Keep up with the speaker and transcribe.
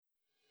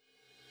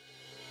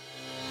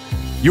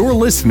You're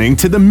listening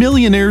to the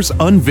Millionaires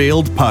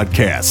Unveiled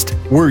podcast,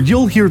 where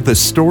you'll hear the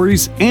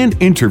stories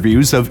and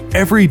interviews of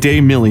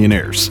everyday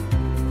millionaires.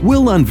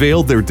 We'll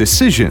unveil their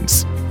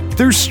decisions,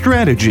 their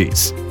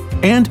strategies,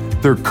 and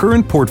their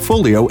current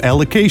portfolio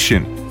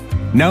allocation.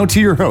 Now to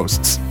your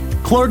hosts,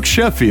 Clark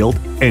Sheffield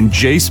and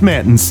Jace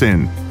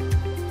Mattinson.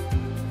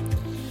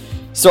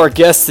 So our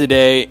guest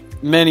today,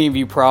 many of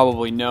you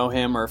probably know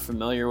him or are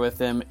familiar with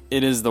him.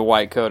 It is the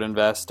White Coat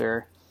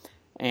Investor,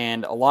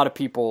 and a lot of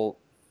people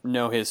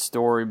know his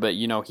story, but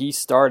he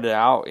started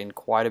out in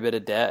quite a bit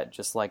of debt,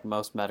 just like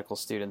most medical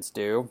students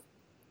do,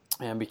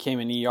 and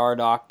became an ER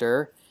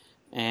doctor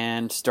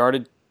and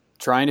started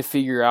trying to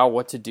figure out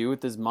what to do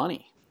with his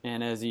money.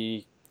 And as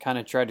he kind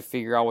of tried to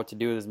figure out what to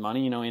do with his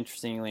money,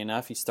 interestingly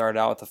enough, he started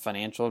out with a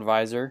financial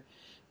advisor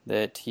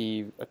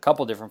a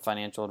couple different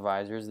financial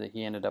advisors that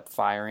he ended up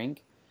firing,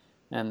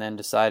 and then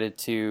decided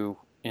to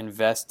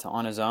invest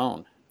on his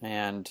own.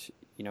 And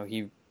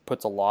he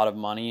puts a lot of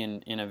money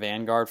in a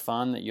Vanguard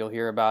fund that you'll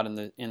hear about in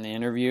the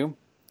interview.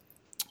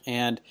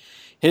 And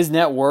his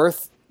net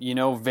worth,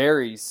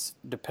 varies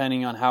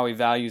depending on how he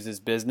values his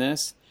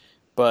business,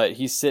 but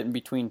he's sitting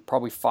between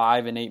probably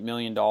 $5 and $8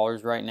 million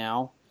right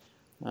now.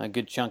 A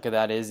good chunk of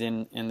that is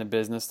in the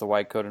business, the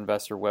White Coat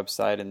Investor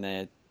website,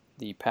 and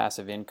the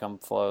passive income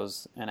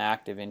flows and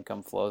active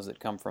income flows that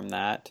come from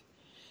that.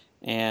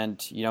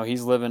 And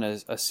he's living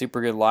a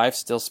super good life,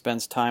 still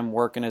spends time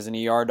working as an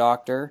ER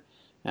doctor,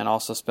 and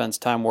also spends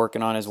time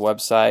working on his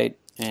website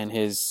and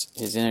his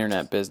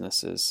internet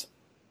businesses.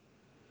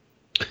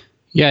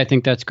 Yeah, I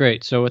think that's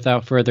great. So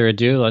without further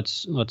ado,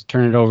 let's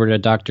turn it over to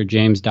Dr.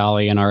 James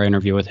Daly and our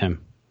interview with him.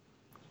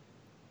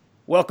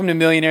 Welcome to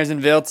Millionaires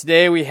Unveiled.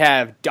 Today we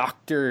have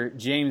Dr.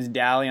 James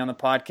Daly on the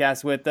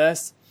podcast with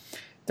us.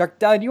 Dr.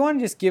 Daly, do you want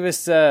to just give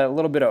us a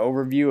little bit of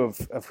overview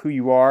of who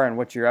you are and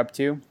what you're up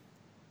to?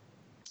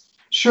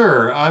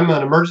 Sure. I'm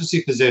an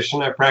emergency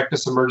physician. I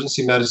practice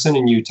emergency medicine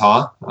in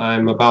Utah.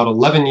 I'm about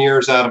 11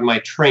 years out of my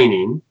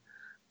training,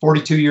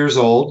 42 years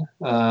old,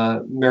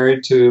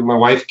 married to my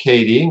wife,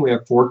 Katie. We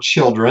have 4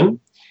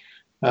 children.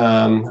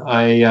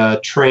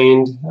 I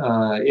trained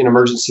in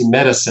emergency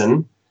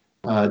medicine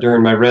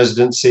during my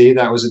residency.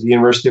 That was at the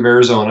University of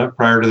Arizona.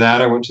 Prior to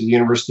that, I went to the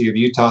University of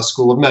Utah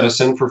School of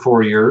Medicine for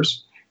 4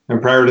 years.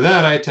 And prior to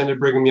that, I attended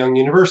Brigham Young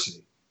University.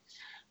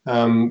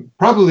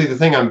 Probably the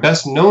thing I'm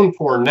best known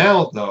for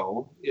now,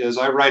 though, is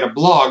I write a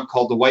blog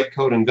called The White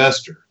Coat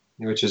Investor,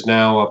 which is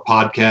now a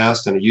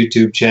podcast and a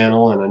YouTube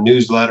channel and a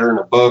newsletter and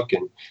a book,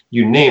 and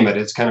you name it.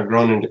 It's kind of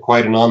grown into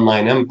quite an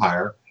online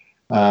empire.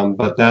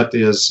 But that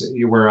is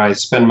where I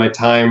spend my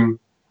time,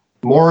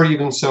 more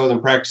even so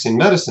than practicing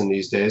medicine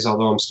these days,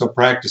 although I'm still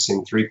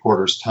practicing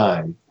 3/4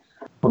 time.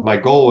 But my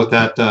goal with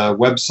that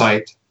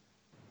website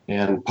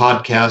and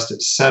podcast,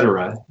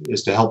 etc.,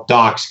 is to help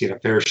docs get a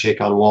fair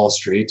shake on Wall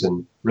Street,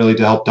 and really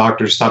to help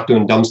doctors stop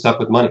doing dumb stuff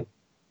with money.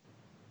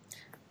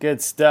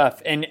 Good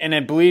stuff. And I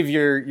believe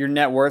your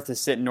net worth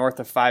is sitting north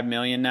of $5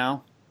 million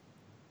now?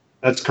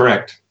 That's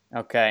correct.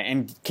 Okay.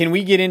 And can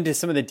we get into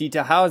some of the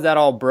detail? How is that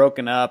all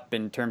broken up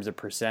in terms of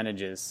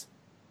percentages?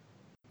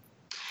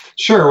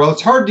 Sure. Well,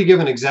 it's hard to give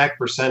an exact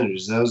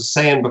percentage. As I was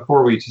saying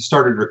before we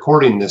started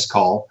recording this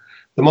call,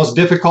 the most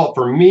difficult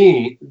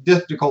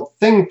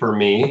thing for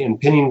me in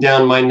pinning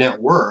down my net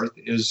worth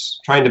is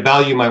trying to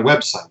value my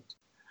website.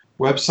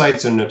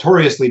 Websites are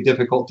notoriously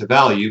difficult to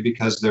value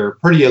because they're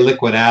pretty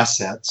illiquid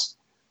assets.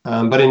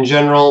 But in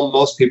general,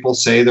 most people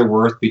say they're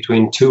worth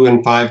between 2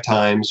 and 5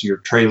 times your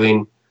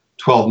trailing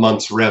 12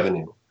 months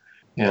revenue.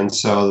 And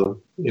so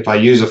if I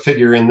use a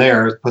figure in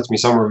there, it puts me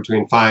somewhere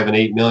between 5 and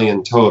 8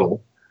 million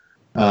total.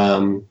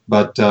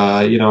 But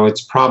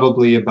it's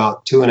probably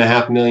about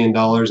 $2.5 million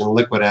in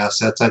liquid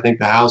assets. I think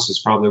the house is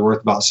probably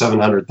worth about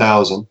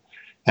 $700,000,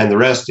 and the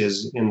rest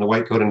is in the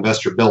White Coat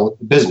Investor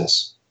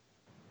business.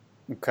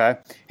 Okay.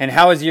 And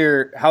how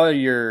are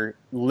your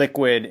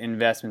liquid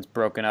investments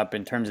broken up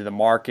in terms of the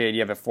market? Do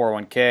you have a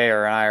 401k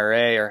or an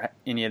IRA or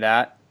any of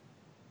that?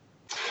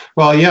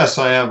 Well, yes,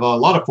 I have a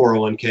lot of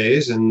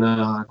 401ks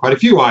and quite a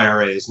few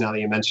IRAs now that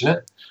you mention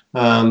it.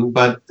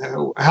 But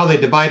how they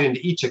divide into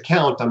each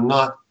account, I'm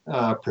not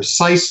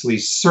precisely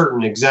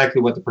certain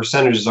exactly what the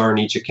percentages are in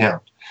each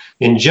account.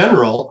 In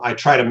general, I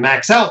try to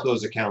max out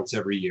those accounts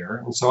every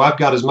year. And so I've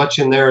got as much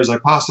in there as I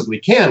possibly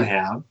can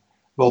have,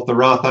 both the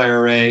Roth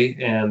IRA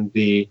and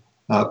the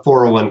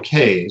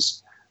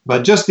 401ks.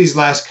 But just these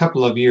last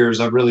couple of years,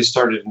 I've really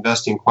started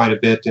investing quite a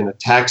bit in a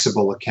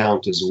taxable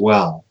account as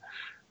well.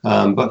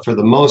 But for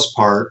the most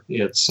part,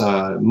 it's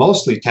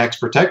mostly tax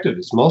protected.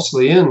 It's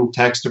mostly in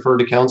tax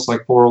deferred accounts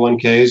like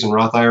 401ks and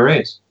Roth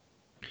IRAs.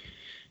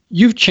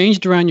 You've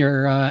changed around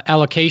your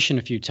allocation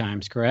a few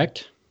times,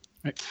 correct?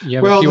 You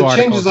have a few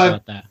articles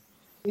about that.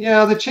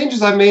 Yeah, the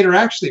changes I've made are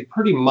actually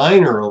pretty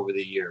minor over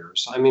the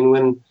years. I mean,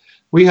 when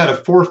we had a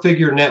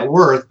 4-figure net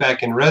worth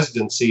back in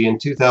residency in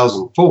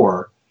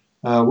 2004,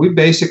 we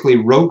basically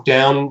wrote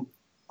down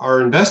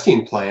our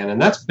investing plan,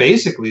 and that's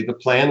basically the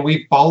plan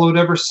we've followed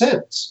ever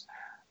since.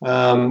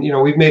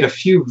 We've made a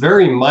few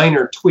very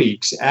minor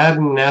tweaks,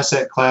 adding an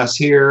asset class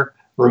here,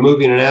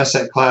 removing an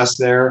asset class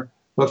there,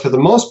 But for the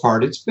most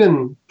part, it's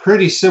been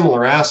pretty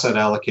similar asset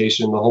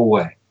allocation the whole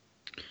way.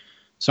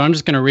 So I'm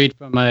just going to read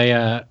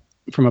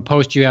from a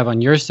post you have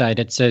on your site.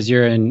 It says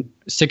you're in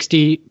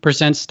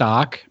 60%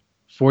 stock,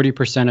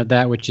 40% of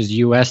that, which is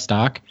U.S.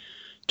 stock,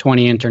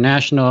 20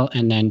 international,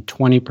 and then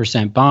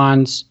 20%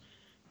 bonds,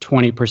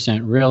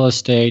 20% real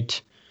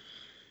estate.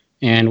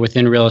 And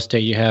within real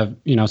estate, you have,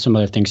 some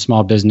other things,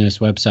 small business,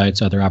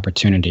 websites, other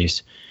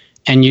opportunities.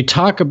 And you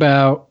talk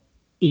about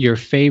your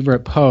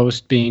favorite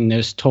post being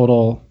this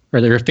total, or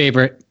your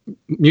favorite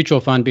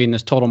mutual fund being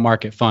this total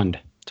market fund.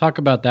 Talk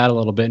about that a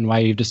little bit and why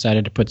you've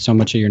decided to put so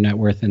much of your net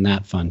worth in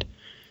that fund.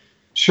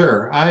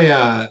 Sure.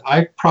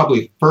 I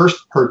probably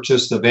first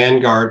purchased the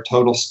Vanguard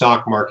Total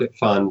Stock Market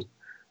Fund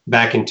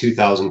back in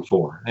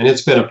 2004, and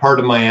it's been a part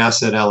of my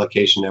asset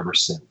allocation ever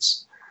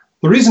since.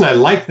 The reason I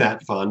like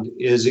that fund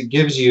is it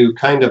gives you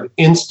kind of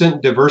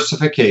instant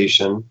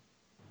diversification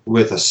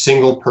with a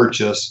single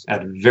purchase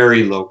at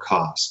very low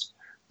cost.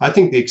 I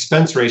think the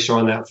expense ratio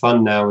on that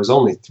fund now is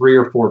only 3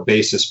 or 4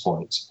 basis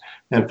points.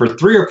 And for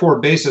 3 or 4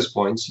 basis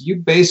points, you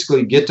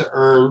basically get to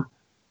earn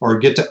or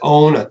get to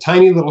own a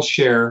tiny little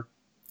share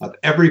of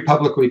every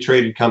publicly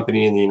traded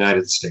company in the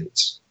United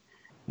States.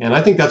 And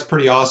I think that's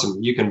pretty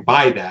awesome. You can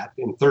buy that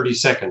in 30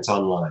 seconds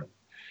online.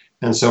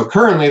 And so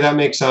currently that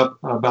makes up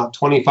about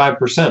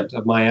 25%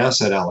 of my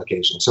asset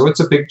allocation. So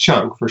it's a big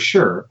chunk for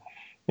sure.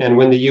 And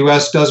when the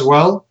U.S. does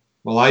well,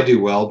 I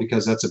do well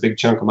because that's a big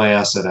chunk of my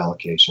asset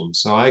allocation.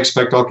 So I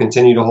expect I'll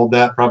continue to hold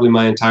that probably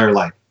my entire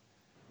life.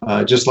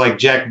 Just like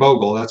Jack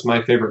Bogle, that's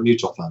my favorite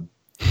mutual fund.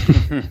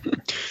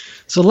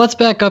 So let's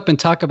back up and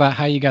talk about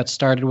how you got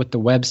started with the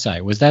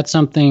website. Was that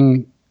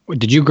something,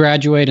 did you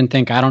graduate and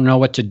think, I don't know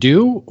what to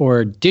do?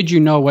 Or did you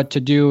know what to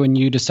do and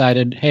you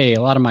decided, hey,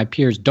 a lot of my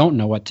peers don't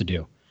know what to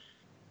do?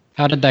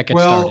 How did that get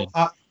started?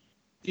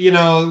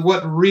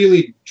 What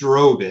really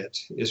drove it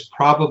is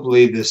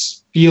probably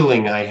this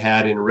feeling I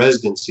had in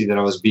residency that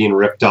I was being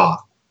ripped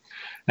off.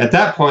 At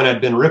that point,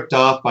 I'd been ripped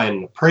off by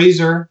an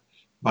appraiser,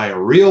 by a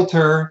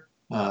realtor,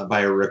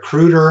 by a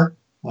recruiter,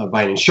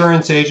 by an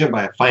insurance agent,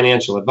 by a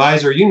financial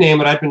advisor, you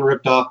name it. I'd been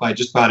ripped off by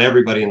just about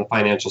everybody in the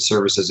financial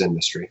services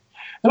industry.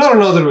 And I don't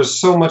know that it was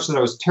so much that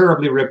I was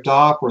terribly ripped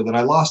off or that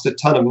I lost a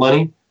ton of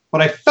money,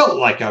 but I felt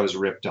like I was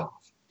ripped off.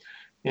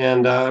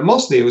 And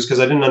mostly it was because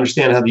I didn't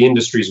understand how the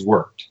industries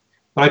worked.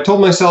 But I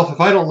told myself, if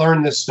I don't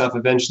learn this stuff,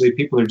 eventually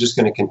people are just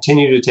going to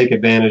continue to take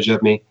advantage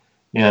of me,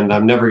 and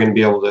I'm never going to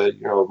be able to,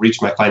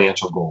 reach my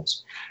financial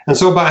goals. And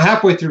so about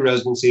halfway through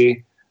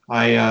residency,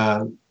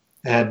 I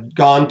had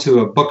gone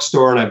to a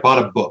bookstore and I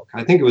bought a book.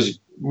 I think it was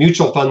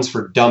Mutual Funds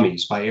for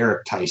Dummies by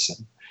Eric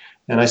Tyson.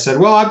 And I said,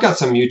 well, I've got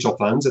some mutual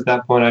funds. At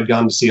that point, I'd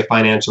gone to see a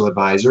financial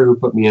advisor who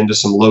put me into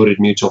some loaded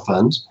mutual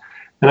funds.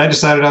 And I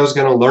decided I was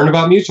going to learn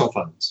about mutual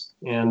funds.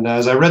 And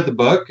as I read the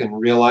book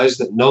and realized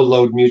that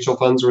no-load mutual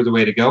funds were the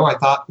way to go, I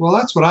thought, well,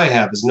 that's what I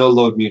have is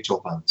no-load mutual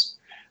funds.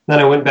 Then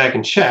I went back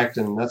and checked,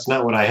 and that's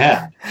not what I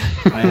had.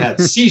 I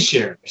had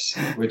C-shares,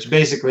 which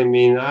basically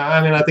mean,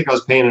 I think I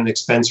was paying an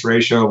expense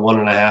ratio of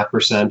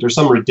 1.5% or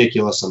some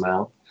ridiculous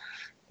amount.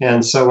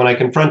 And so when I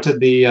confronted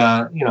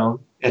the,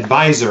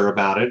 advisor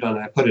about it, and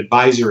I put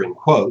advisor in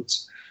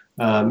quotes,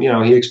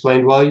 he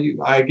explained, well,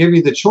 I give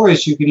you the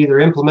choice. You could either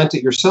implement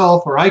it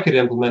yourself or I could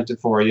implement it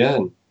for you.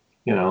 And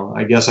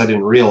I guess I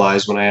didn't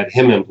realize when I had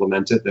him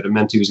implement it that it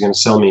meant he was going to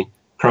sell me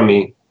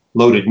crummy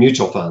loaded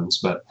mutual funds.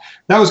 But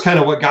that was kind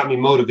of what got me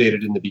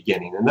motivated in the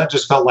beginning. And that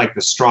just felt like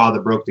the straw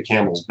that broke the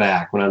camel's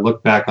back when I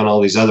looked back on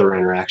all these other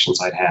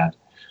interactions I'd had.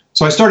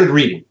 So I started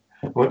reading.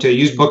 I went to a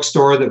used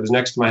bookstore that was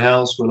next to my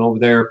house, went over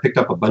there, picked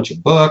up a bunch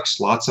of books.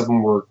 Lots of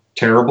them were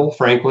terrible,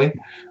 frankly.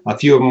 A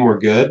few of them were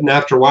good. And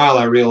after a while,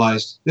 I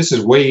realized this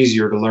is way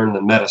easier to learn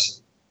than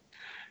medicine.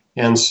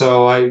 And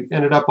so I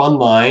ended up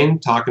online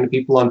talking to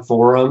people on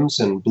forums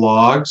and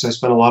blogs. I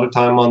spent a lot of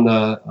time on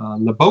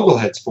the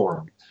Bogleheads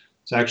forum.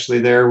 It's actually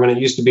there when it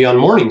used to be on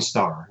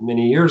Morningstar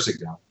many years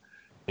ago.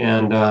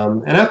 And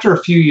after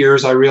a few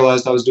years, I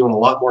realized I was doing a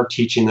lot more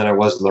teaching than I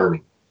was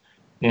learning.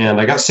 And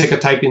I got sick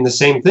of typing the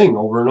same thing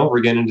over and over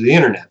again into the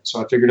internet.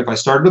 So I figured if I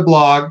started a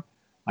blog,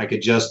 I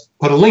could just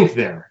put a link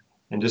there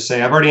and just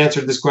say, I've already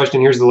answered this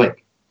question, here's the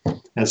link.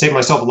 And save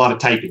myself a lot of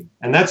typing.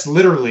 And that's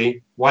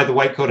literally why the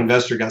White Coat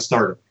Investor got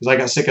started, because I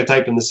got sick of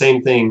typing the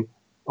same thing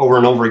over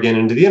and over again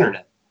into the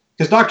internet.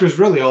 Because doctors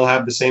really all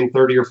have the same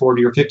 30 or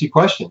 40 or 50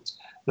 questions.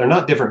 They're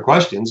not different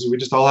questions. We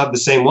just all have the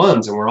same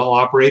ones, and we're all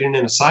operating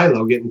in a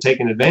silo getting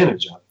taken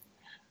advantage of.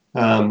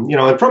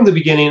 And from the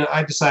beginning,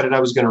 I decided I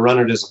was going to run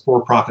it as a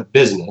for-profit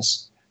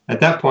business. At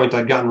that point,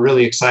 I'd gotten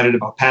really excited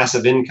about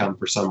passive income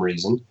for some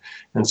reason.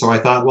 And so I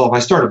thought, well, if I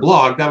start a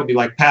blog, that would be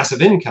like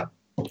passive income.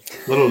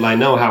 Little did I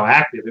know how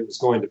active it was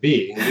going to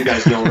be. And you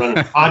guys know running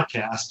a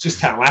podcast,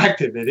 just how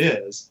active it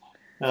is.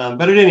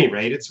 But at any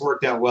rate, it's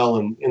worked out well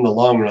in the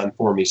long run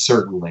for me,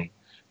 certainly.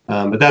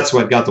 But that's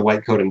what got the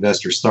White Coat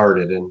Investor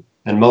started,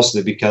 and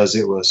mostly because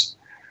it was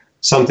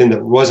something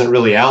that wasn't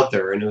really out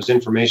there, and it was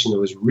information that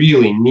was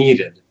really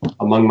needed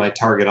among my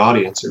target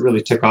audience. It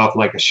really took off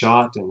like a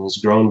shot and has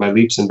grown by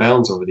leaps and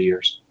bounds over the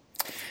years.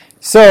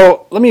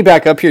 So let me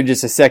back up here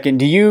just a second.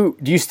 Do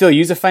you still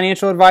use a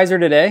financial advisor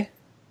today?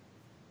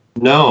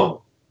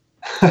 No.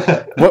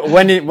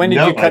 When did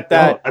No, you cut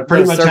that? I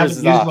pretty much haven't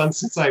used off? one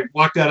since I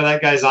walked out of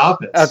that guy's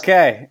office.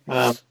 Okay.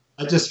 I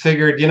just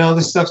figured,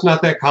 this stuff's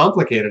not that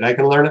complicated. I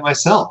can learn it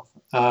myself.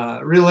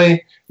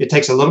 Really, it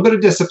takes a little bit of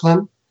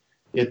discipline.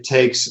 It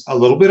takes a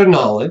little bit of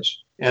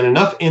knowledge and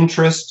enough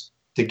interest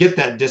to get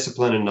that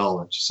discipline and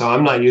knowledge. So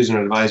I'm not using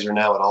an advisor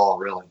now at all,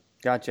 really.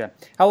 Gotcha.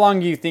 How long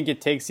do you think it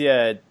takes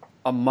you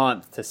a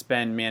month to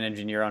spend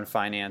managing your own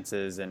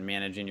finances and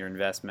managing your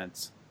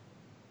investments?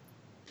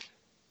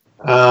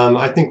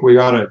 I think we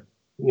ought to,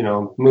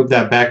 move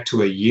that back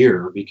to a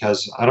year,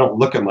 because I don't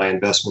look at my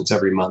investments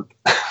every month.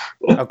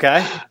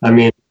 Okay. I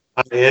mean,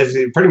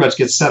 it pretty much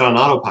gets set on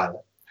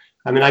autopilot.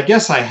 I mean, I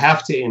guess I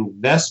have to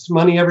invest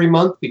money every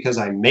month because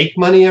I make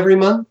money every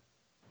month,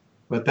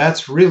 but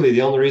that's really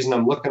the only reason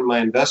I'm looking at my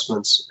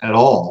investments at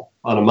all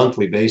on a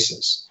monthly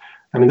basis.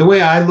 I mean, the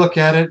way I look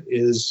at it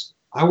is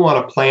I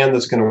want a plan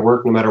that's going to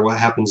work no matter what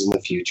happens in the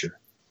future,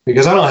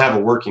 because I don't have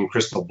a working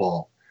crystal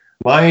ball.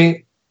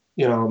 My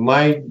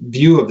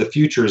view of the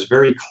future is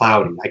very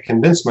cloudy. I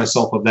convinced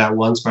myself of that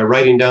once by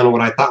writing down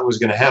what I thought was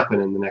going to happen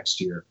in the next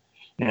year.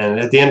 And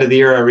at the end of the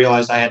year, I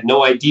realized I had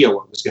no idea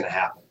what was going to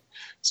happen.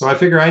 So I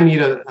figure I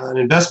need an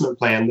investment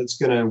plan that's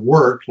going to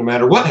work no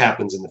matter what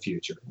happens in the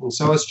future. And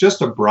so it's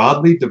just a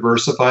broadly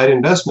diversified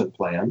investment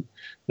plan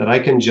that I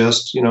can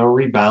just,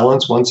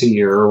 rebalance once a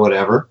year or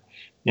whatever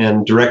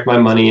and direct my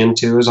money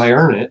into as I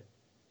earn it.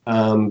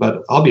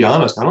 But I'll be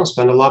honest, I don't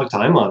spend a lot of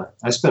time on it.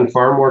 I spend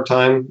far more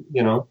time,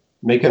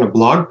 making a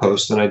blog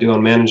post than I do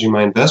on managing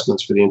my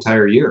investments for the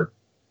entire year.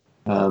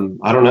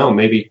 I don't know,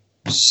 maybe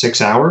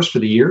 6 hours for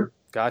the year.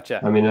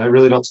 Gotcha. I mean, I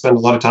really don't spend a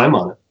lot of time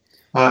on it.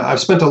 I've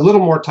spent a little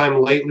more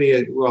time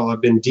lately. Well,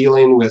 I've been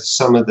dealing with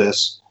some of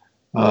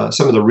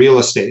the real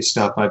estate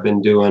stuff I've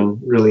been doing,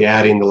 really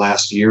adding the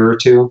last year or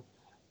two.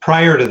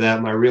 Prior to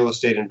that, my real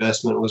estate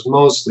investment was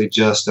mostly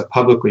just a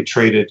publicly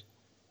traded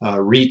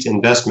REIT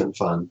investment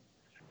fund.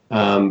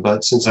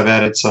 But since I've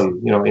added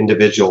some,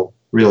 individual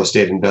real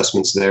estate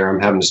investments there,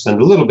 I'm having to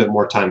spend a little bit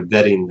more time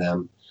vetting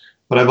them.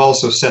 But I've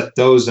also set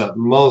those up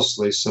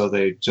mostly so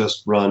they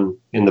just run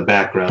in the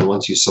background.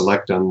 Once you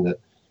select them, that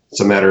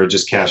it's a matter of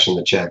just cashing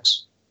the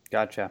checks.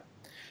 Gotcha.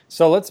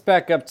 So let's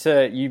back up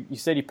to, you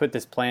said you put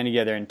this plan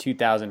together in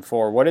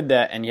 2004. What did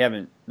that, and you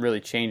haven't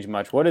really changed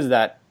much, what did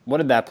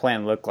that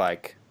plan look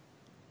like?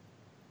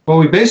 Well,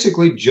 we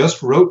basically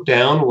just wrote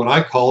down what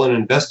I call an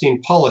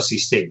investing policy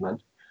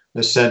statement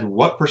that said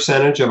what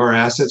percentage of our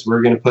assets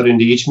we're going to put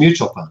into each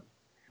mutual fund.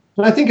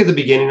 And I think at the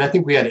beginning,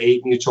 we had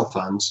 8 mutual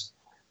funds.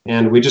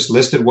 And we just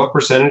listed what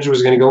percentage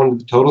was going to go into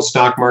the total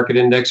stock market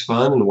index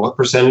fund and what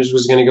percentage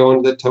was going to go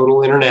into the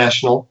total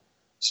international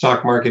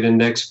stock market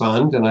index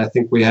fund. And I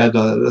think we had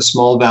a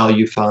small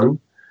value fund.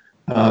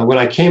 When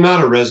I came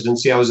out of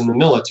residency, I was in the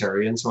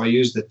military. And so I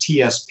used the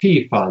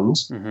TSP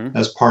funds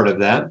as part of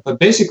that. But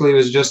basically, it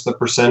was just the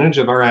percentage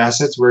of our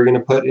assets we're going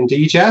to put into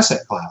each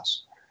asset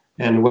class.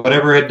 And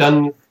whatever had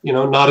done,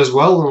 not as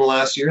well in the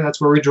last year,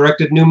 that's where we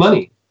directed new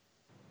money.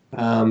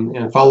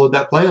 And followed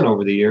that plan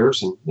over the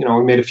years. And,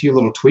 we made a few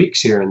little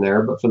tweaks here and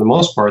there, but for the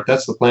most part,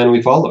 that's the plan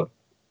we followed.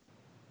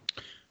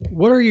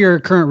 What are your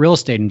current real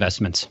estate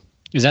investments?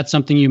 Is that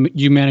something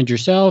you manage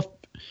yourself,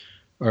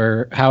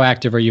 or how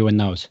active are you in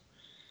those?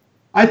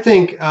 I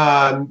think,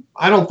 I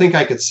don't think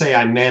I could say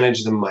I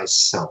manage them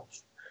myself.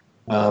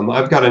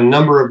 I've got a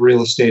number of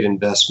real estate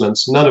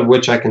investments, none of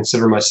which I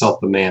consider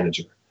myself the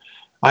manager.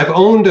 I've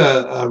owned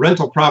a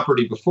rental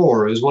property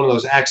before. It was one of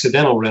those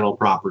accidental rental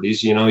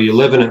properties. You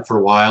live in it for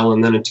a while,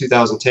 and then in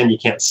 2010, you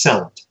can't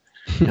sell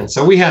it. And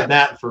so we had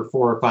that for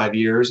 4 or 5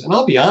 years. And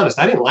I'll be honest,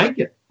 I didn't like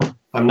it.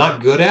 I'm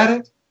not good at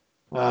it.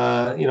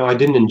 I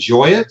didn't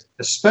enjoy it,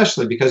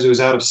 especially because it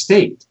was out of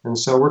state. And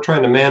so we're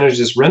trying to manage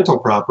this rental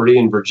property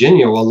in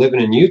Virginia while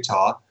living in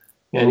Utah.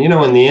 And,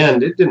 in the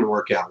end, it didn't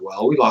work out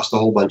well. We lost a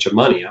whole bunch of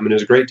money. I mean, it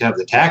was great to have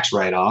the tax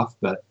write-off,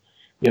 but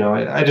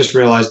I just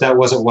realized that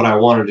wasn't what I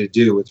wanted to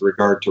do with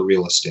regard to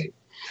real estate.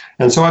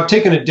 And so I've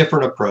taken a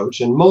different approach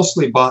and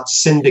mostly bought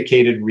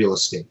syndicated real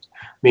estate,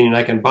 meaning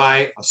I can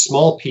buy a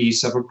small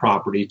piece of a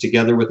property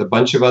together with a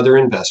bunch of other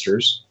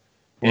investors,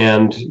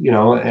 and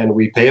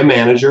we pay a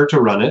manager to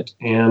run it.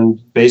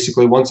 And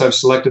basically, once I've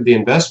selected the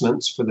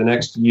investments for the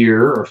next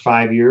year or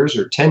 5 years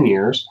or 10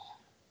 years,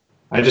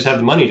 I just have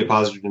the money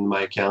deposited into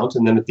my account,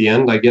 and then at the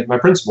end, I get my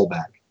principal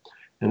back.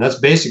 And that's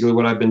basically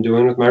what I've been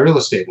doing with my real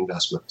estate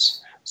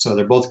investments. So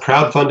they're both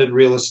crowd-funded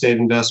real estate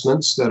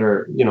investments that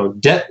are,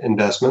 debt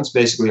investments,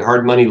 basically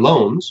hard money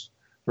loans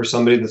for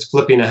somebody that's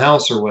flipping a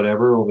house or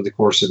whatever over the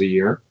course of a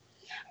year.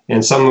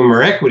 And some of them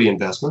are equity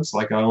investments,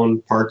 like I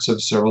own parts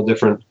of several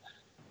different,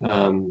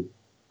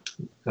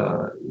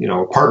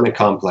 apartment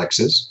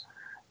complexes.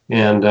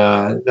 And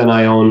then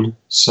I own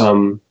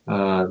some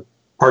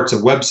parts of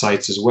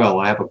websites as well.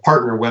 I have a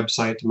partner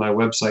website to my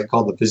website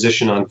called The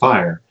Physician on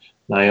Fire.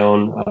 And I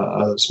own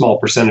a small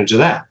percentage of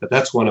that, but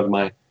that's one of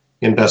my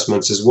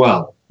investments as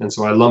well. And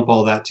so I lump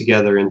all that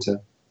together into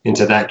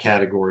that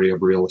category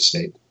of real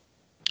estate.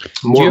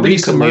 Do you have any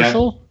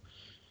commercial?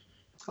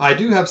 I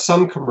do have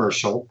some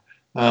commercial.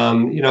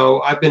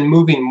 I've been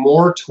moving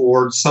more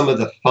towards some of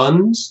the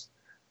funds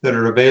that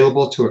are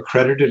available to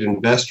accredited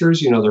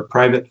investors. They're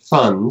private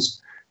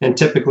funds, and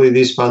typically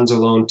these funds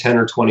will own 10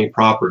 or 20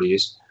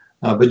 properties,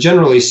 but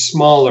generally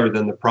smaller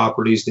than the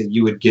properties that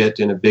you would get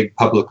in a big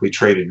publicly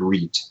traded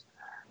REIT.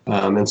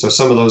 And so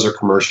some of those are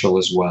commercial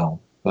as well.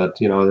 But,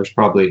 there's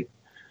probably,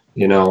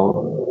 I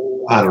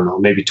don't know,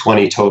 maybe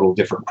 20 total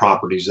different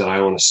properties that I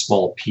own a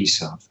small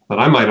piece of. But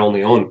I might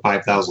only own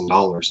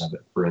 $5,000 of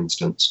it, for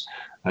instance.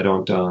 I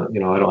don't have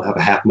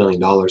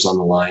 $500,000 on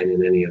the line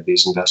in any of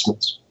these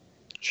investments.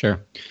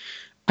 Sure.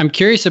 I'm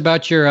curious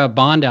about your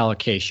bond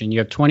allocation. You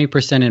have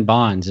 20% in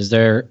bonds. Is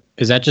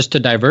that just to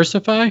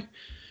diversify,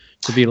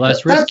 to be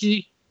less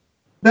risky?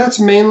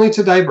 That's mainly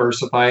to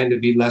diversify and to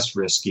be less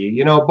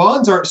risky.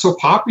 Bonds aren't so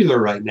popular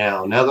right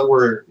now. Now that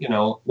we're,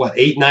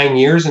 8-9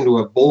 years into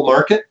a bull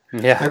market,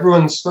 yeah,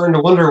 everyone's starting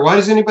to wonder, why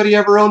does anybody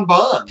ever own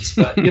bonds?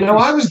 But,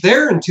 I was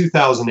there in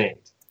 2008.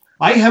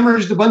 I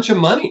hemorrhaged a bunch of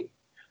money.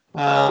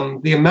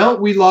 The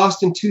amount we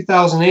lost in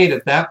 2008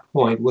 at that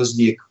point was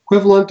the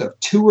equivalent of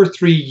 2 or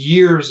 3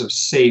 years of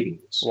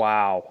savings.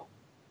 Wow.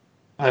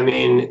 I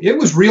mean, it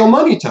was real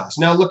money to us.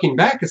 Now, looking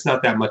back, it's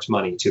not that much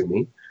money to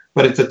me.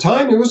 But at the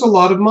time, it was a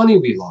lot of money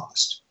we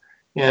lost.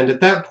 And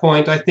at that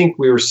point, I think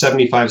we were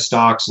 75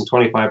 stocks and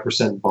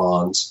 25%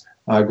 bonds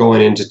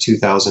going into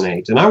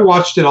 2008. And I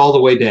watched it all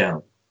the way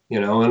down,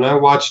 and I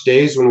watched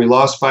days when we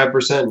lost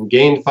 5% and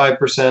gained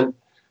 5%.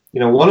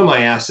 One of my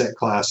asset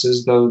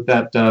classes, though,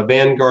 that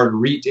Vanguard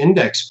REIT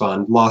index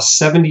fund lost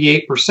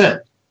 78%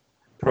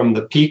 from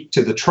the peak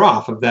to the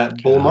trough of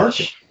that bull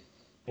market.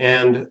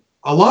 And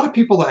a lot of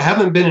people that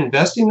haven't been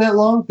investing that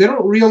long, they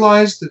don't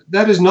realize that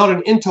that is not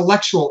an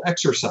intellectual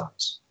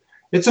exercise.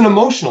 It's an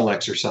emotional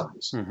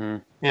exercise. Mm-hmm.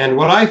 And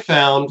what I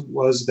found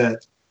was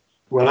that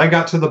when I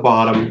got to the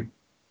bottom,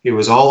 it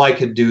was all I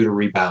could do to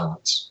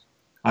rebalance.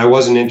 I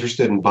wasn't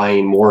interested in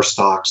buying more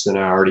stocks than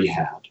I already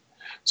had.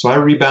 So I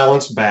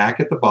rebalanced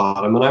back at the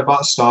bottom, and I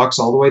bought stocks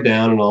all the way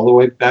down and all the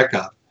way back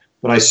up.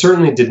 But I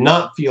certainly did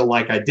not feel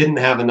like I didn't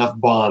have enough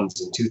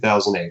bonds in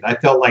 2008. I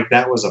felt like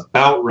that was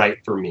about right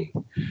for me.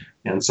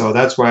 And so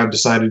that's why I've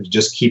decided to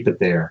just keep it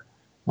there.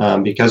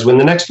 Because when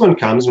the next one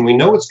comes, and we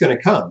know it's going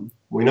to come,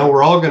 we know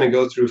we're all going to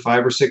go through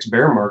 5 or 6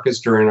 bear markets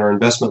during our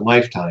investment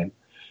lifetime.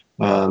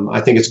 I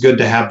think it's good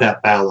to have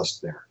that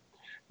ballast there.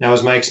 Now,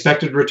 is my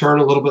expected return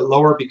a little bit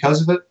lower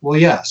because of it? Well,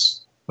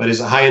 yes. But is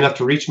it high enough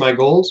to reach my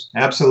goals?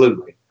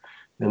 Absolutely.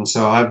 And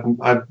so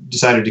I've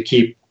decided to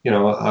keep,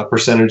 a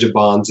percentage of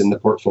bonds in the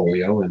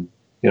portfolio. And,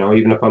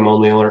 even if I'm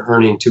only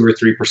earning 2 or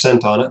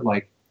 3% on it,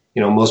 like,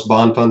 most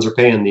bond funds are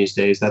paying these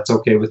days, that's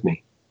okay with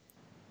me.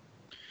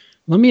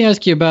 Let me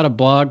ask you about a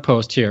blog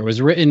post here. It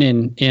was written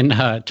in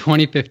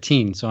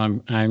 2015, so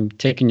I'm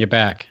taking you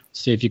back.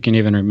 See if you can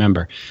even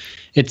remember.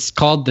 It's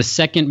called "The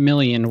Second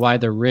Million: Why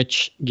the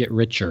Rich Get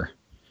Richer."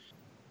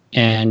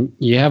 And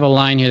you have a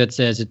line here that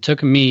says, "It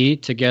took me,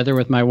 together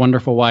with my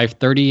wonderful wife,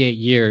 38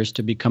 years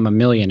to become a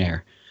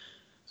millionaire.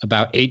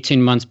 About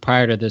 18 months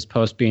prior to this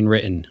post being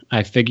written,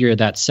 I figure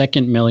that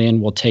second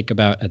million will take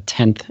about a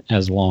tenth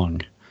as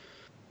long."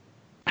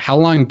 How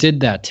long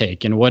did that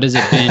take, and what has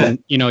it been?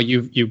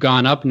 You've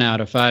gone up now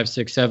to 5,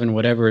 6, 7,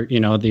 whatever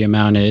the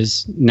amount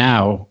is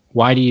now.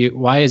 Why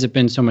has it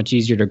been so much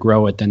easier to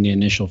grow it than the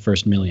initial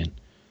first million?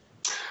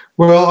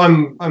 Well,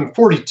 I'm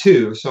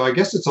 42, so I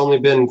guess it's only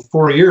been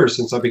 4 years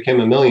since I became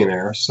a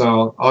millionaire.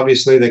 So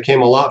obviously they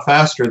came a lot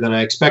faster than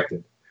I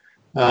expected.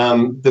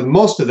 The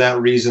most of that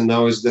reason,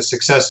 though, is the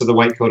success of the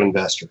White Coat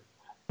Investor.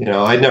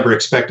 I'd never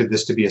expected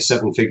this to be a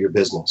 7-figure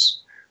business.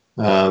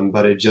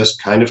 But it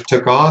just kind of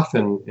took off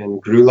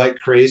and grew like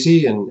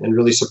crazy and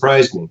really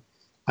surprised me.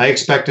 I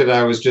expected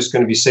I was just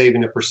going to be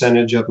saving a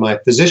percentage of my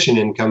physician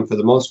income for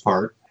the most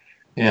part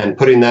and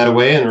putting that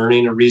away and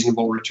earning a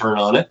reasonable return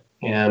on it.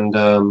 And,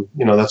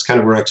 that's kind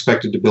of where I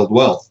expected to build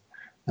wealth.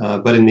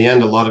 But in the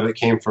end, a lot of it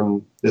came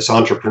from this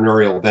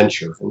entrepreneurial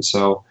venture. And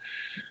so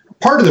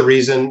part of the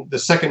reason the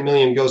second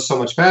million goes so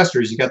much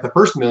faster is you got the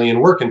first million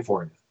working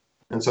for you.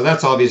 And so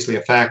that's obviously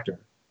a factor.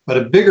 But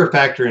a bigger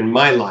factor in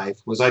my life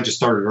was I just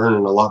started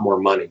earning a lot more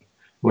money.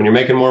 When you're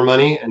making more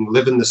money and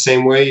living the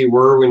same way you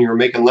were when you were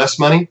making less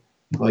money,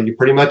 well, you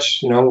pretty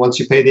much, once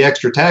you pay the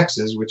extra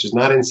taxes, which is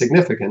not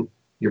insignificant,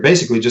 you're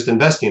basically just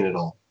investing it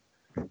all.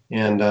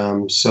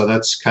 And so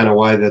that's kind of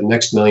why the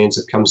next millions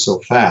have come so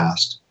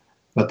fast.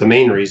 But the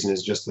main reason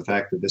is just the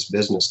fact that this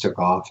business took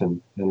off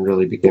and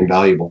really became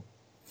valuable.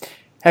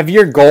 Have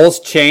your goals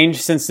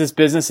changed since this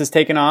business has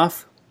taken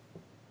off?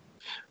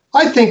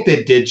 I think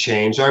they did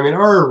change. I mean,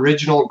 our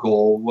original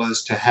goal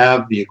was to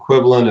have the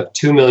equivalent of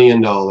 $2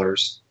 million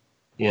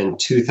in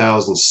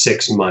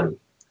 2006 money,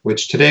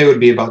 which today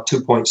would be about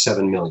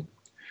 $2.7 million.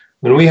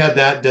 When we had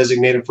that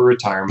designated for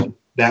retirement,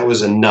 that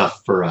was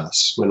enough for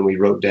us when we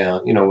wrote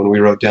down,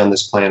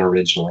 this plan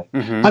originally.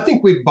 Mm-hmm. I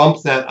think we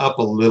bumped that up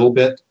a little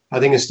bit. I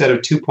think instead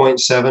of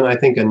 2.7, I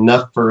think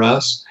enough for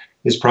us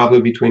is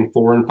probably between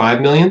 4 and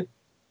 5 million.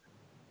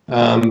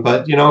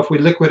 But, if we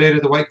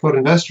liquidated the White Coat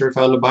Investor,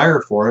 found a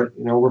buyer for it,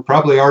 we're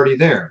probably already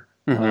there.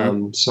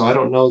 So I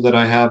don't know that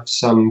I have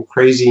some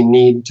crazy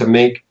need to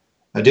make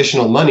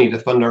additional money to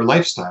fund our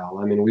lifestyle.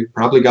 I mean, we've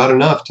probably got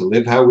enough to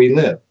live how we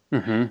live.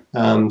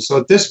 So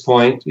at this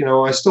point,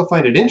 I still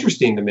find it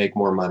interesting to make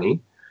more money.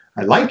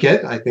 I like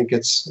it. I think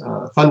it's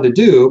fun to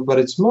do, but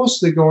it's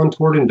mostly going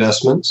toward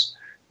investments.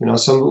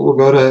 Some of it will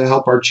go to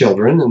help our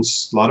children, and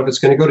a lot of it's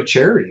going to go to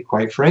charity,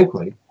 quite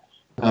frankly.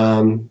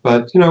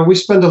 But we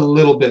spend a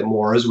little bit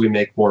more as we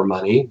make more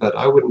money, but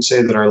I wouldn't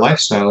say that our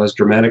lifestyle has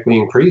dramatically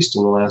increased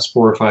in the last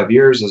 4 or 5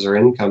 years as our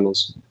income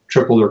has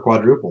tripled or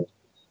quadrupled.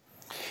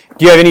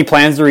 Do you have any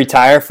plans to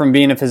retire from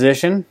being a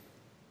physician?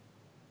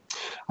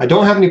 I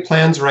don't have any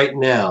plans right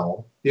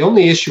now. The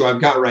only issue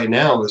I've got right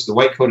now is the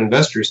white coat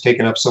investor is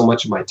taking up so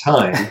much of my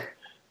time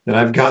that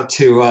I've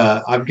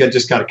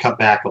just got to cut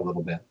back a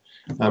little bit.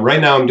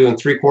 Right now I'm doing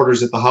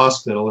 3/4 at the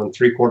hospital and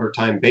 3/4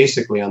 time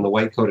basically on the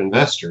white coat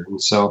investor.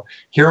 And so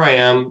here I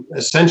am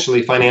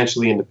essentially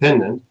financially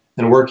independent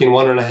and working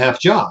 1.5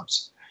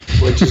 jobs,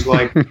 which is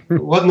like,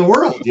 what in the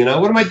world?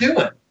 What am I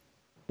doing?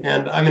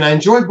 And I mean, I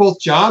enjoy both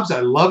jobs. I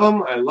love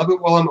them. I love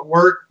it while I'm at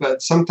work,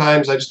 but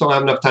sometimes I just don't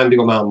have enough time to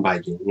go mountain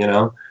biking,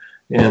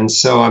 And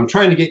so I'm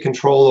trying to get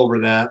control over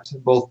that,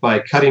 both by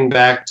cutting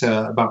back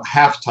to about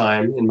half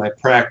time in my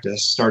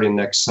practice starting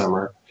next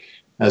summer,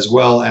 as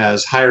well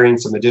as hiring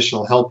some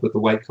additional help with the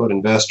white coat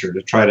investor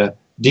to try to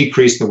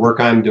decrease the work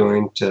I'm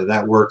doing to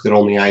that work that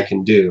only I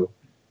can do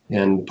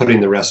and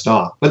putting the rest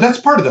off. But that's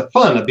part of the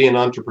fun of being an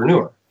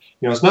entrepreneur.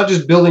 It's not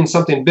just building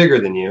something bigger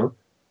than you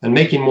and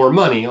making more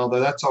money, although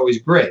that's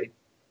always great,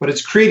 but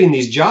it's creating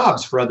these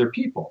jobs for other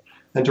people.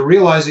 And to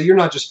realize that you're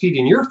not just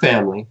feeding your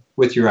family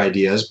with your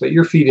ideas, but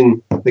you're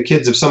feeding the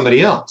kids of somebody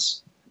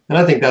else. And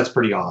I think that's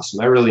pretty awesome.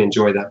 I really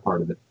enjoy that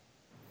part of it.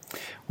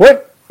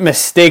 What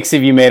mistakes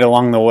have you made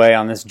along the way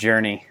on this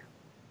journey?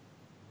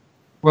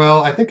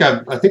 Well, I think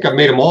I've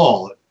made them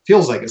all. It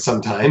feels like it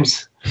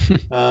sometimes.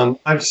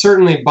 I've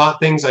certainly bought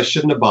things I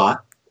shouldn't have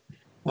bought.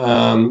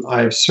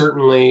 I've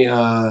certainly,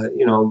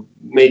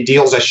 made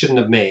deals I shouldn't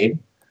have made.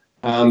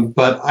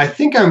 But I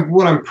think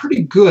what I'm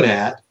pretty good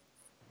at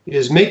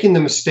is making the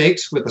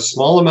mistakes with a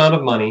small amount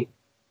of money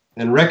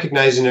and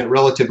recognizing it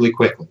relatively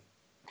quickly.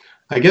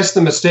 I guess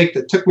the mistake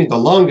that took me the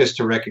longest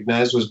to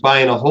recognize was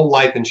buying a whole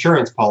life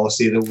insurance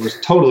policy that was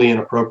totally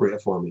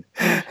inappropriate for me.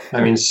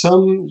 I mean,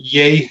 some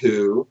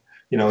yahoo,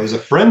 is a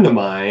friend of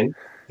mine.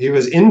 He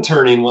was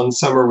interning one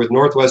summer with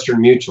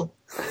Northwestern Mutual.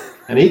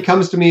 And he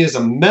comes to me as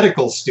a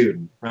medical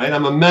student, right?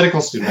 I'm a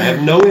medical student. I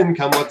have no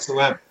income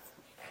whatsoever.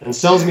 And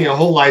sells me a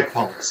whole life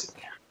policy.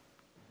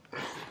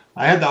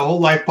 I had that whole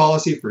life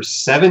policy for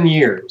 7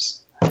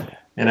 years.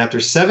 And after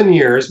 7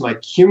 years, my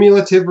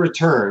cumulative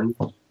return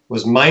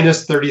was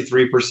minus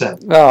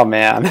 33%. Oh,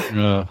 man.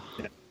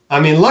 I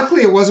mean,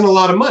 luckily it wasn't a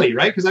lot of money,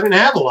 right? Because I didn't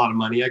have a lot of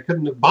money. I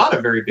couldn't have bought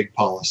a very big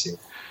policy.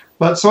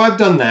 But so I've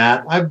done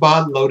that. I've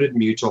bought loaded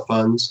mutual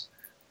funds.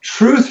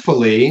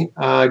 Truthfully,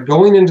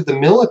 going into the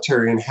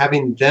military and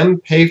having them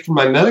pay for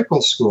my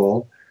medical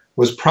school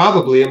was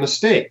probably a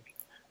mistake,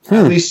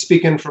 at least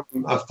speaking from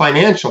a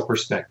financial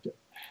perspective.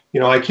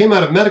 I came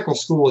out of medical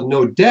school with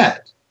no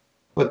debt,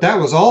 but that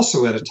was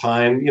also at a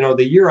time,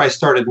 the year I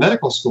started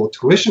medical school,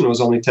 tuition was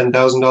only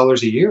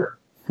 $10,000 a year.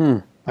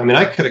 I mean,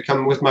 I could have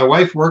come with my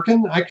wife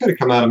working. I could have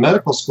come out of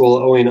medical school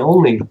owing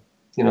only,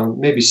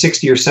 maybe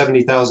 $60,000 or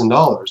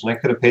 $70,000, and I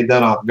could have paid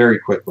that off very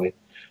quickly.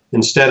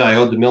 Instead, I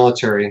owed the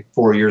military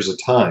 4 years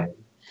of time.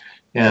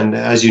 And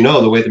as you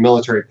know, the way the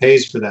military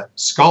pays for that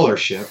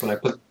scholarship, and I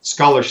put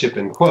scholarship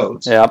in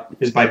quotes,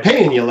 is by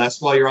paying you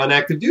less while you're on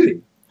active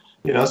duty.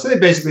 So they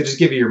basically just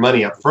give you your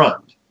money up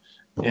front.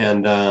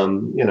 And,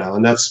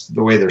 and that's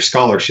the way their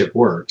scholarship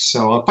works.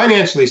 So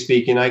financially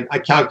speaking, I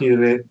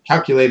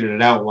calculated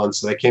it out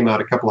once that I came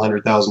out a couple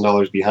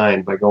 $100,000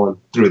 behind by going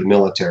through the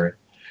military.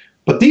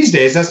 But these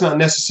days, that's not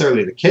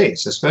necessarily the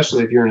case,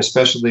 especially if you're in a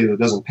specialty that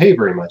doesn't pay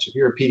very much. If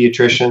you're a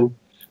pediatrician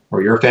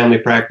or you're a family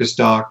practice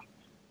doc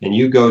and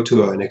you go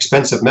to an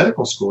expensive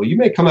medical school, you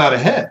may come out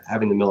ahead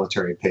having the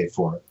military pay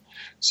for it.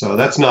 So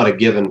that's not a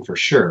given for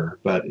sure.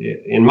 But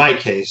in my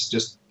case,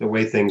 just the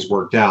way things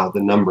worked out,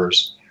 the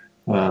numbers,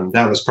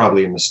 that was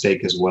probably a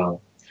mistake as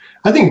well.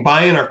 I think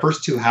buying our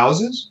first 2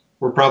 houses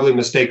were probably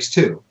mistakes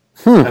too.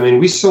 I mean,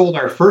 we sold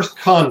our first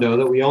condo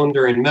that we owned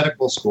during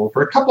medical school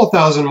for a couple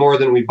thousand more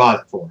than we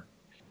bought it for.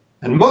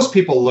 And most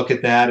people look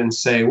at that and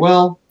say,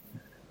 well,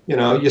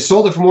 you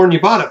sold it for more than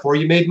you bought it for,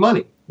 you made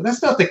money. But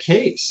that's not the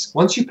case.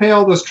 Once you pay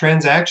all those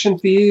transaction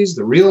fees,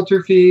 the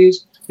realtor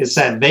fees, it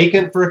sat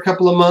vacant for a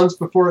couple of months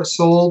before it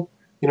sold.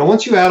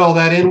 Once you add all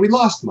that in, we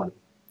lost money.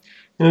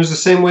 And it was the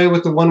same way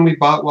with the one we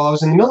bought while I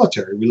was in the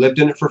military. We lived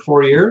in it for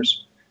 4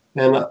 years.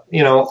 And,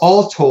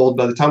 all told,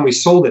 by the time we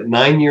sold it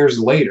 9 years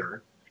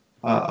later,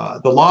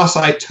 the loss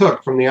I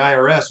took from the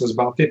IRS was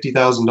about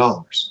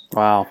 $50,000.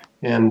 Wow.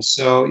 And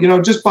so,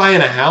 just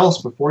buying a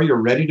house before you're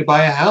ready to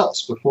buy a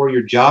house, before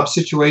your job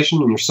situation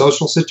and your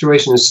social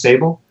situation is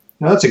stable,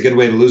 that's a good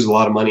way to lose a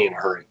lot of money in a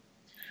hurry.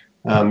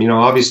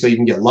 Obviously you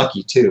can get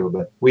lucky too,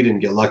 but we didn't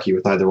get lucky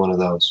with either one of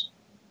those.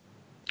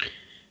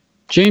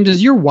 James,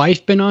 has your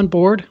wife been on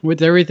board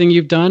with everything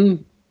you've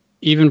done?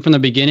 even from the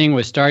beginning,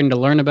 was starting to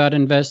learn about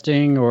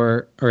investing,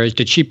 or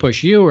did she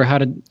push you, or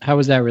how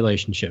was that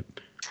relationship?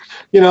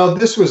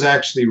 This was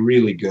actually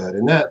really good.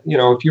 And that,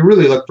 if you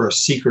really look for a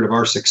secret of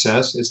our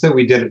success, it's that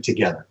we did it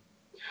together.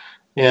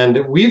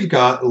 And we've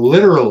got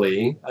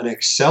literally an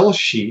Excel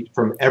sheet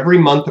from every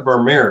month of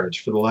our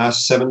marriage for the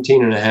last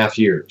 17 and a half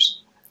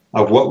years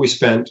of what we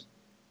spent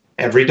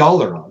every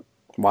dollar on.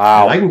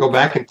 Wow. And I can go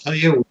back and tell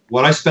you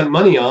what I spent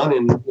money on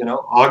in,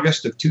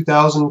 August of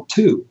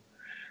 2002.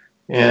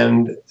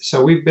 And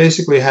so we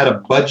basically had a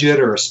budget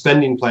or a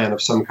spending plan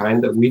of some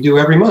kind that we do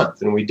every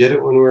month. And we did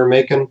it when we were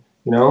making,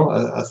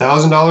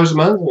 $1,000 a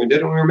month, and we did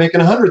it when we were making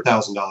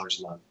 $100,000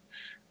 a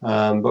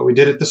month. But we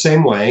did it the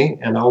same way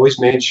and always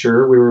made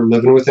sure we were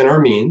living within our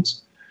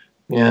means.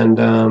 And,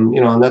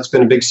 and that's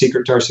been a big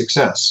secret to our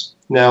success.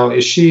 Now,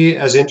 is she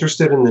as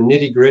interested in the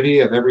nitty gritty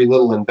of every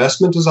little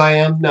investment as I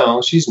am?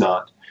 No, she's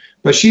not.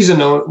 But she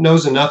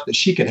knows enough that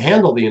she could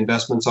handle the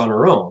investments on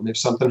her own if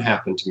something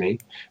happened to me,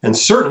 and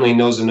certainly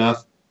knows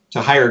enough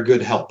to hire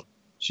good help.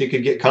 She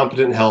could get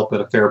competent help at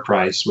a fair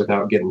price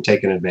without getting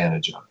taken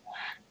advantage of.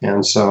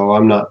 And so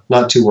I'm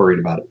not too worried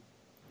about it.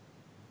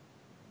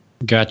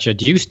 Gotcha.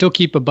 Do you still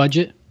keep a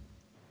budget?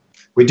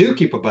 We do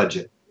keep a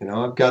budget.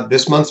 I've got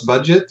this month's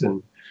budget,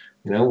 and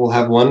we'll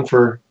have one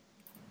for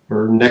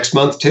next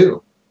month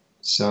too.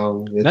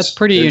 So that's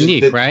pretty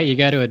unique, right? You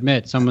got to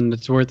admit, someone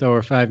that's worth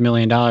over $5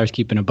 million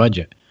keeping a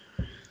budget.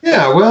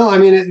 Yeah, well, I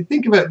mean,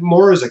 think of it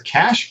more as a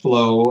cash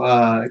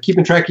flow.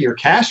 Keeping track of your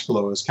cash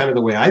flow is kind of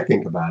the way I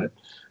think about it.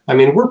 I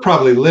mean, we're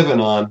probably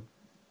living on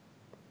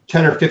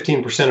 10 or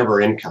 15% of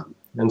our income.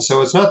 And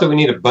so it's not that we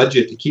need a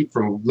budget to keep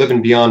from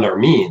living beyond our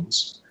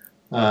means,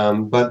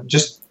 but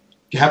just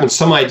having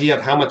some idea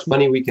of how much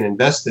money we can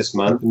invest this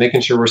month,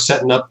 making sure we're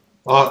setting up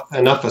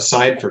enough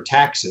aside for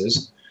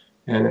taxes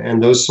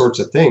and those sorts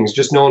of things.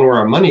 Just knowing where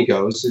our money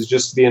goes is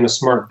just being a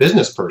smart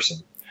business person.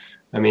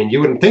 I mean, you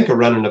wouldn't think of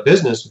running a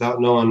business without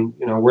knowing,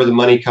 where the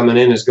money coming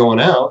in is going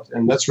out.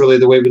 And that's really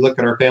the way we look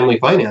at our family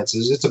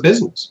finances. It's a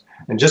business.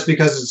 And just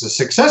because it's a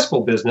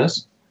successful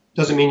business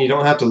doesn't mean you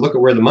don't have to look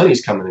at where the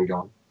money's coming and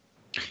going.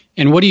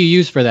 And what do you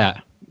use for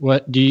that?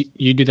 What do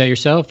you do that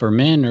yourself, or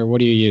Min, or what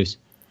do you use?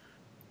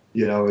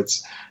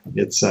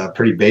 It's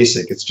pretty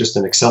basic. It's just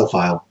an Excel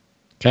file.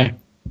 Okay.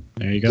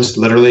 There you go. Just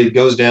literally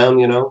goes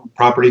down,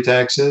 property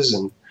taxes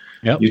and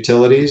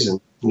utilities and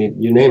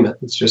you name it.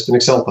 It's just an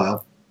Excel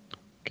file.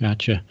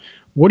 Gotcha.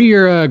 What are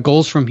your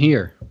goals from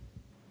here?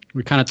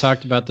 We kind of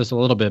talked about this a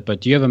little bit,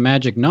 but do you have a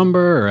magic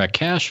number or a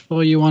cash flow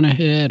you want to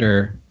hit,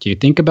 or do you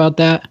think about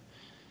that?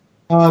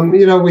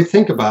 We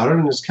think about it,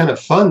 and it's kind of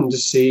fun to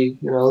see,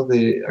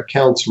 the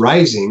accounts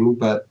rising.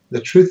 But the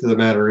truth of the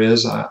matter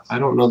is, I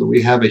don't know that we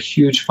have a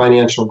huge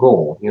financial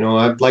goal.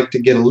 I'd like to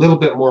get a little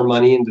bit more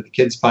money into the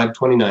kids'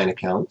 529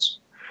 accounts.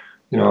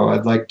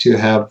 I'd like to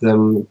have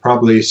them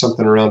probably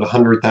something around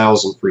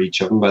 $100,000 for each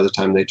of them by the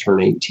time they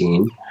turn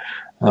 18.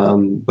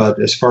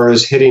 But as far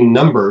as hitting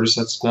numbers,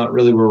 that's not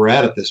really where we're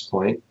at this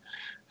point.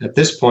 At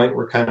this point,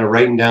 we're kind of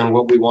writing down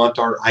what we want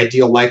our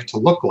ideal life to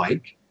look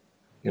like.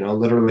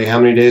 Literally how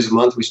many days a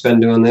month we spend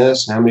doing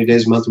this and how many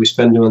days a month we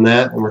spend doing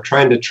that. And we're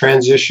trying to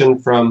transition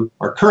from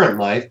our current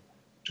life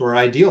to our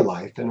ideal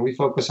life. And we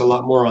focus a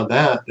lot more on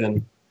that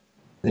than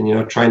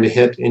trying to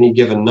hit any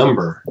given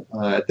number.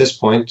 At this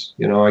point,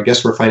 I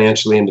guess we're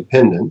financially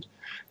independent.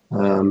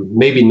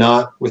 Maybe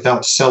not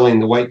without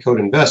selling the White Coat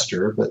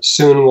Investor, but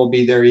soon we'll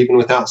be there even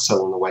without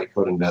selling the White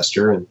Coat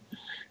Investor. And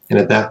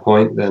at that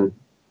point, then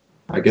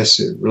I guess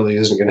it really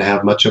isn't going to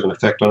have much of an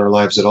effect on our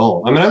lives at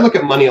all. I mean, I look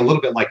at money a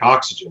little bit like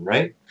oxygen,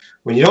 right?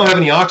 When you don't have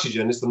any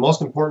oxygen, it's the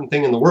most important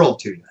thing in the world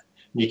to you.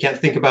 You can't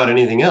think about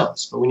anything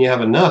else. But when you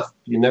have enough,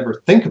 you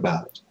never think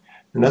about it.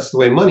 And that's the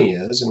way money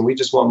is. And we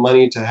just want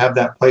money to have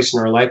that place in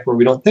our life where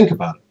we don't think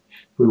about it.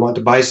 If we want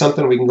to buy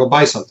something, we can go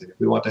buy something. If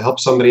we want to help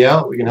somebody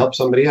out, we can help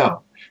somebody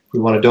out. If we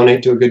want to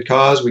donate to a good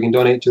cause, we can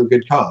donate to a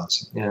good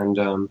cause. And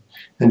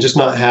just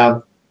not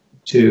have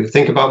to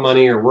think about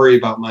money or worry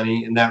about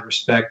money in that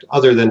respect,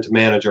 other than to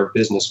manage our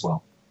business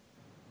well.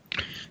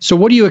 So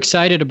what are you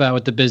excited about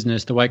with the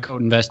business, the White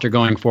Coat Investor,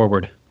 going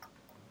forward?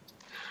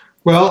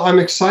 Well, I'm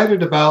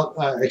excited about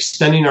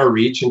extending our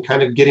reach and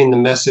kind of getting the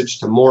message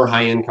to more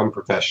high-income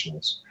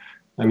professionals.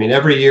 I mean,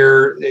 every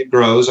year it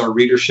grows, our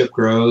readership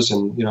grows,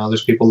 and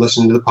there's people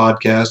listening to the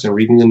podcast and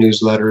reading the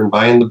newsletter and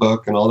buying the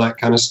book and all that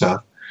kind of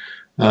stuff.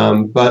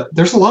 But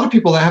there's a lot of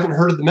people that haven't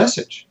heard of the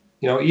message.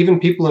 Even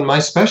people in my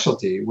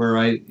specialty, where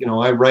I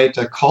write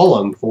a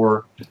column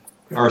for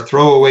our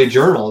throwaway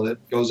journal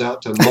that goes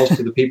out to most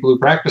of the people who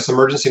practice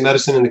emergency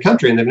medicine in the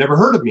country, and they've never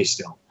heard of me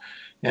still.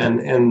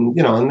 And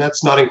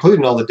that's not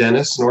including all the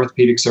dentists and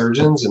orthopedic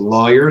surgeons and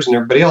lawyers and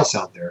everybody else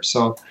out there.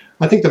 So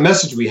I think the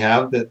message we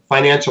have that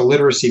financial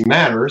literacy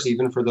matters,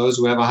 even for those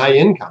who have a high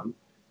income.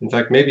 In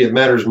fact, maybe it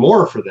matters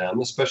more for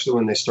them, especially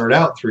when they start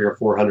out $300,000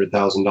 or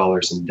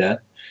 $400,000 in debt,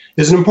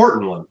 is an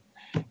important one.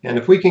 And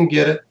if we can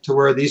get it to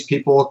where these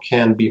people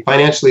can be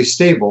financially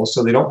stable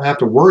so they don't have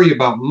to worry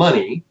about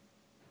money,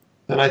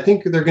 then I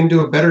think they're going to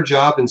do a better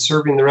job in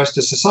serving the rest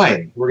of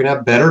society. We're going to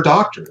have better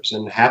doctors,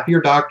 and happier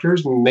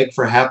doctors make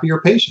for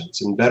happier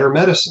patients and better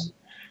medicine.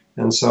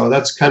 And so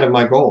that's kind of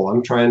my goal.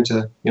 I'm trying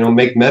to,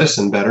 make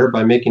medicine better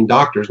by making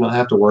doctors not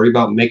have to worry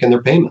about making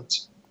their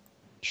payments.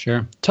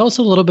 Sure. Tell us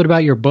a little bit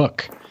about your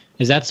book.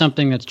 Is that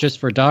something that's just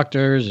for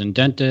doctors and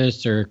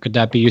dentists, or could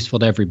that be useful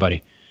to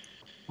everybody?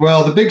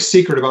 Well, the big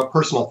secret about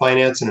personal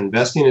finance and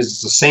investing is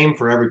it's the same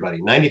for everybody.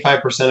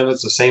 95% of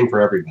it's the same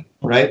for everybody,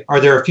 right? Are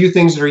there a few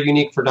things that are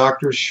unique for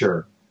doctors?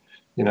 Sure.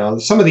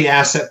 Some of the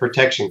asset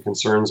protection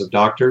concerns of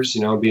doctors,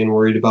 being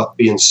worried about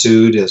being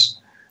sued is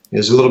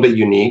a little bit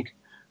unique.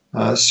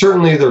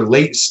 Certainly their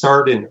late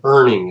start in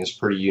earning is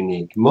pretty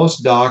unique.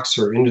 Most docs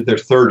are into their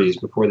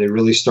 30s before they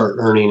really start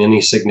earning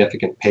any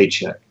significant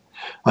paycheck.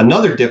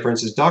 Another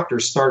difference is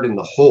doctors start in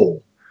the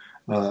hole.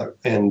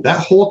 And that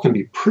hole can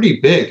be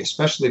pretty big,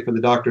 especially for the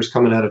doctors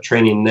coming out of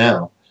training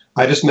now.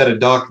 I just met a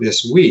doc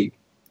this week.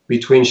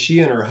 Between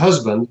she and her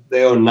husband,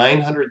 they owe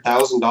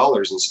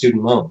 $900,000 in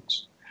student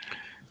loans.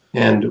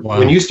 And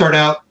When you start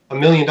out $1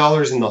 million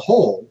in the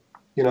hole,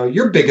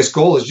 your biggest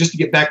goal is just to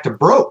get back to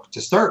broke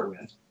to start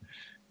with.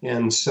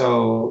 And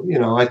so,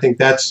 I think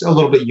that's a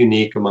little bit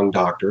unique among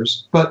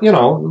doctors. But,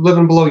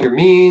 living below your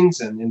means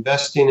and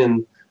investing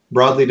in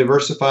broadly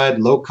diversified,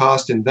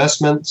 low-cost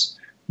investments,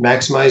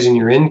 maximizing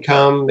your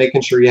income, making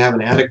sure you have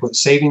an adequate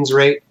savings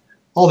rate,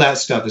 all that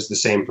stuff is the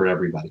same for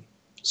everybody.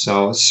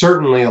 So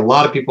certainly a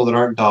lot of people that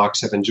aren't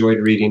docs have enjoyed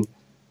reading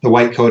The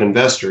White Coat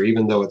Investor,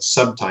 even though its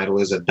subtitle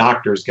is A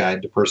Doctor's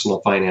Guide to Personal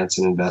Finance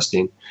and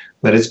Investing.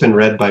 But it's been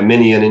read by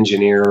many an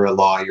engineer, a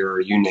lawyer, or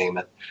you name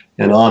it.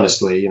 And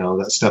honestly,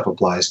 that stuff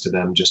applies to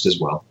them just as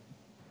well.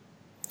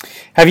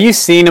 Have you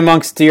seen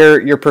amongst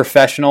your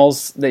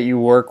professionals that you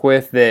work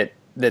with that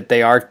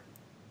they are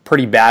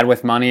pretty bad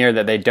with money, or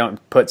that they don't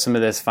put some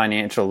of this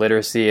financial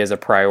literacy as a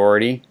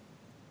priority?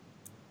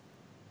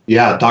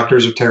 Yeah,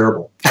 doctors are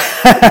terrible.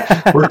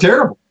 We're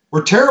terrible.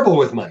 We're terrible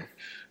with money.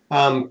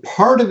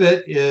 Part of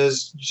it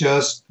is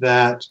just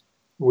that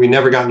we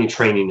never got any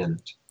training in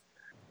it.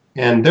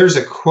 And there's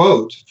a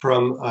quote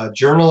from a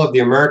Journal of the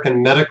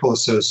American Medical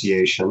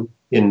Association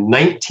in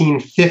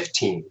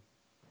 1915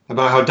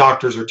 about how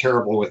doctors are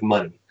terrible with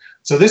money.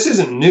 So this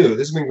isn't new.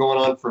 This has been going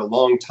on for a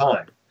long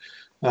time.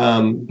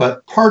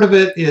 But part of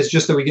it is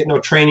just that we get no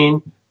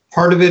training.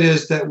 Part of it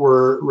is that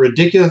we're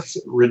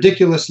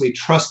ridiculously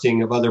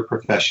trusting of other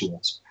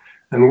professionals.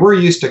 I mean, we're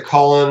used to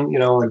calling, a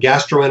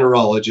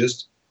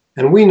gastroenterologist,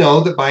 and we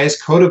know that by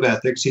his code of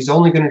ethics, he's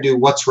only going to do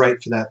what's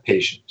right for that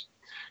patient.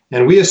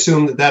 And we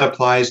assume that that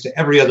applies to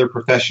every other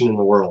profession in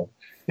the world.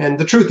 And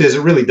the truth is,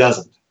 it really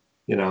doesn't.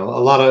 A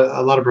lot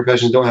of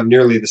professions don't have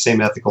nearly the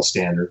same ethical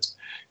standards.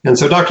 And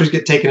so doctors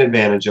get taken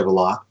advantage of a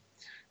lot.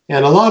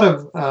 And a lot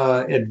of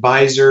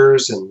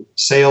advisors and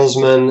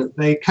salesmen,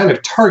 they kind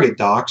of target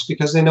docs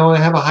because they know they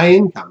have a high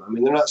income. I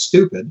mean, they're not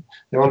stupid.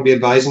 They want to be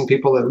advising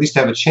people that at least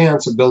have a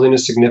chance of building a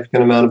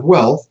significant amount of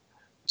wealth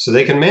so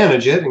they can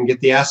manage it and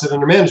get the asset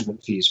under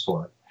management fees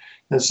for it.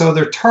 And so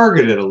they're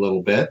targeted a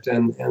little bit,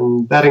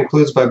 and that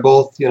includes by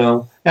both,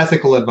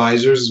 ethical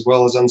advisors as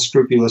well as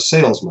unscrupulous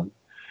salesmen.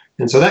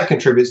 And so that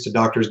contributes to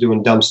doctors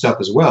doing dumb stuff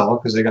as well,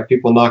 because they got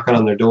people knocking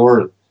on their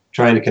door and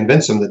trying to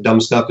convince them that dumb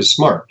stuff is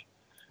smart.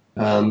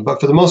 But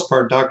for the most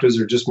part, doctors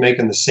are just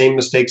making the same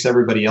mistakes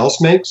everybody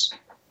else makes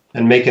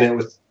and making it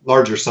with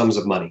larger sums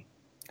of money.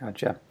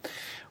 Gotcha.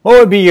 What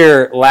would be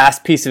your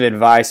last piece of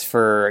advice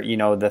for, the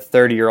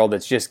 30-year-old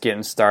that's just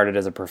getting started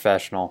as a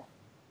professional?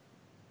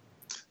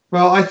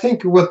 Well, I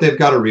think what they've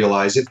got to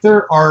realize, if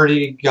they're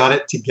already got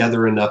it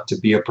together enough to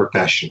be a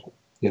professional,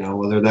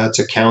 whether that's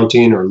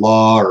accounting or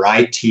law or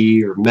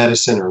IT or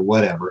medicine or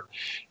whatever,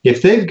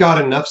 if they've got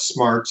enough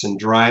smarts and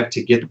drive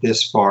to get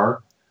this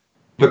far,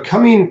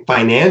 becoming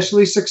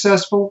financially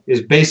successful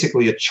is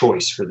basically a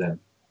choice for them.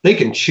 They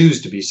can choose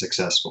to be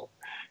successful.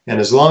 And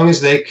as long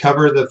as they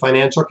cover the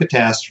financial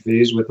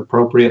catastrophes with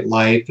appropriate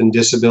life and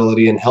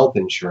disability and health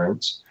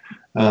insurance,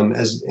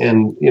 as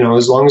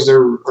long as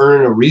they're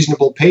earning a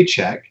reasonable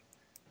paycheck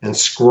and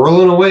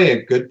squirreling away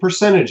a good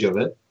percentage of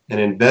it and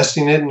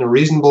investing it in a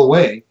reasonable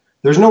way,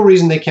 there's no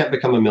reason they can't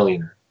become a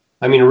millionaire.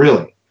 I mean,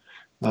 really.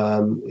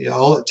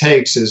 All it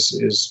takes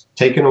is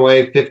taking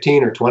away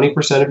 15 or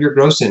 20% of your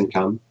gross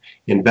income,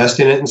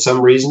 investing it in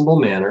some reasonable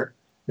manner,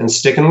 and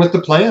sticking with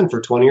the plan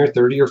for 20 or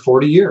 30 or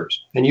 40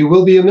 years. And you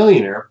will be a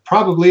millionaire,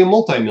 probably a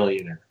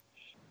multimillionaire.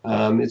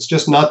 It's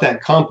just not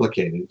that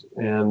complicated.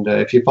 And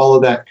if you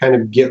follow that kind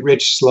of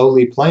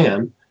get-rich-slowly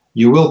plan,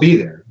 you will be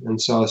there.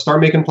 And so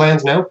start making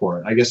plans now for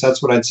it. I guess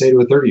that's what I'd say to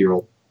a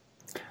 30-year-old.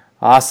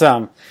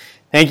 Awesome.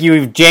 Thank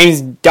you,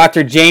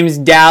 Dr. James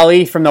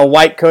Daly from the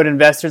White Coat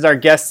Investors, our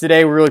guest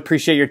today. We really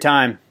appreciate your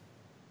time.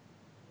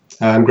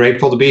 I'm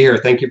grateful to be here.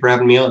 Thank you for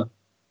having me on.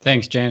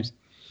 Thanks, James.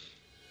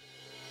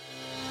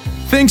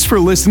 Thanks for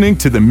listening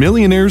to the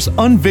Millionaires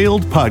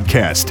Unveiled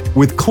podcast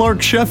with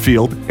Clark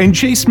Sheffield and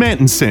Chase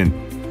Mattinson.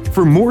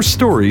 For more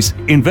stories,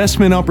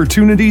 investment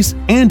opportunities,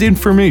 and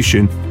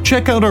information,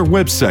 check out our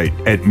website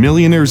at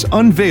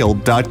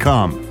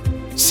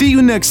millionairesunveiled.com. See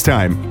you next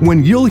time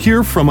when you'll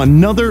hear from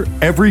another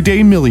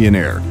everyday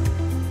millionaire.